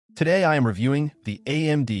Today I am reviewing the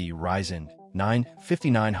AMD Ryzen 9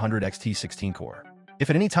 5900 XT 16-core.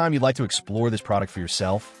 If at any time you'd like to explore this product for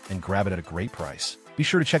yourself and grab it at a great price, be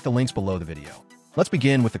sure to check the links below the video. Let's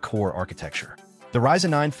begin with the core architecture. The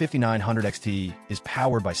Ryzen 9 5900 XT is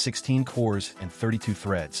powered by 16 cores and 32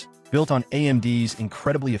 threads, built on AMD's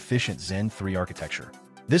incredibly efficient Zen 3 architecture.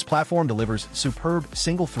 This platform delivers superb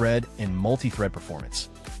single-thread and multi-thread performance,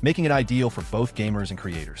 making it ideal for both gamers and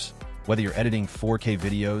creators. Whether you're editing 4K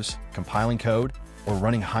videos, compiling code, or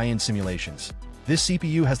running high-end simulations, this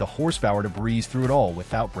CPU has the horsepower to breeze through it all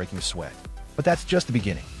without breaking a sweat. But that's just the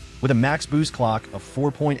beginning. With a max boost clock of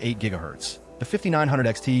 4.8 GHz, the 5900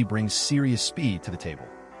 XT brings serious speed to the table.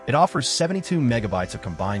 It offers 72 megabytes of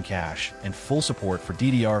combined cache and full support for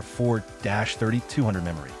DDR4-3200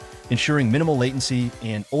 memory, ensuring minimal latency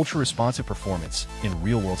and ultra-responsive performance in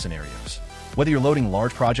real-world scenarios. Whether you're loading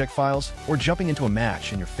large project files or jumping into a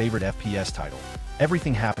match in your favorite FPS title,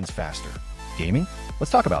 everything happens faster. Gaming?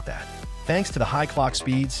 Let's talk about that. Thanks to the high clock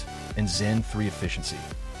speeds and Zen 3 efficiency,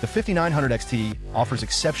 the 5900 XT offers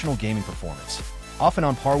exceptional gaming performance, often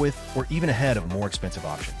on par with or even ahead of more expensive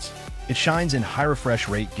options. It shines in high refresh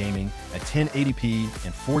rate gaming at 1080p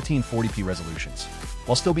and 1440p resolutions,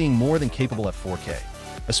 while still being more than capable at 4K,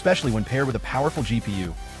 especially when paired with a powerful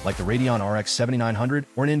GPU like the Radeon RX 7900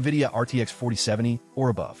 or an NVIDIA RTX 4070 or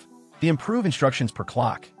above. The improved instructions per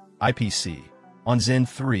clock, IPC, on Zen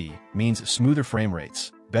 3 means smoother frame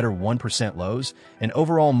rates, better 1% lows, and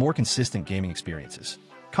overall more consistent gaming experiences.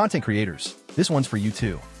 Content creators, this one's for you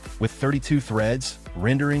too. With 32 threads,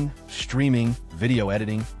 rendering, streaming, video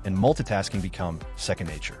editing, and multitasking become second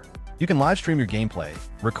nature. You can live stream your gameplay,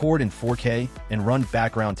 record in 4K, and run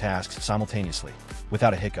background tasks simultaneously,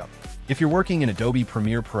 without a hiccup. If you're working in Adobe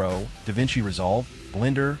Premiere Pro, DaVinci Resolve,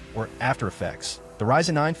 Blender, or After Effects, the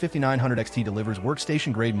Ryzen 9 5900 XT delivers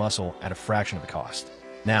workstation-grade muscle at a fraction of the cost.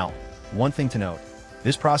 Now, one thing to note,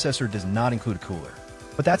 this processor does not include a cooler,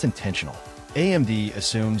 but that's intentional. AMD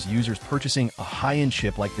assumes users purchasing a high-end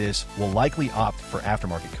chip like this will likely opt for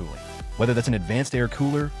aftermarket cooling, whether that's an advanced air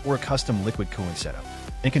cooler or a custom liquid cooling setup.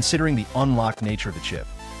 And considering the unlocked nature of the chip,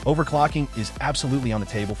 overclocking is absolutely on the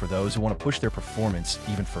table for those who want to push their performance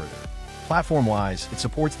even further. Platform-wise, it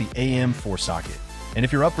supports the AM4 socket, and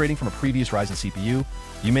if you're upgrading from a previous Ryzen CPU,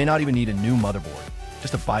 you may not even need a new motherboard,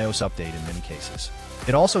 just a BIOS update in many cases.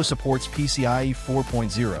 It also supports PCIe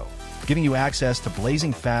 4.0, giving you access to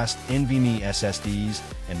blazing fast NVMe SSDs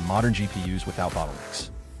and modern GPUs without bottlenecks.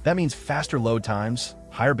 That means faster load times,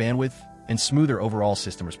 higher bandwidth, and smoother overall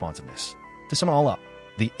system responsiveness. To sum it all up,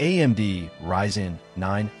 the AMD Ryzen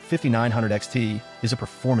 9 5900 XT is a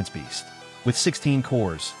performance beast. With 16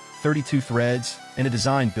 cores, 32 threads, and a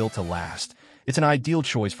design built to last, it's an ideal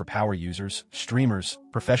choice for power users, streamers,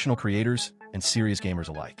 professional creators, and serious gamers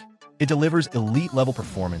alike. It delivers elite-level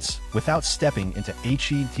performance without stepping into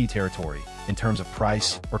HET territory in terms of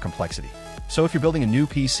price or complexity. So if you're building a new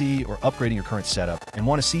PC or upgrading your current setup and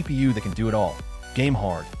want a CPU that can do it all, game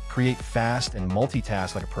hard, create fast, and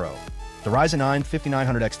multitask like a pro, the Ryzen 9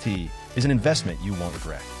 5900 XT is an investment you won't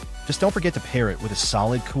regret. Just don't forget to pair it with a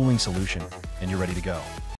solid cooling solution, and you're ready to go.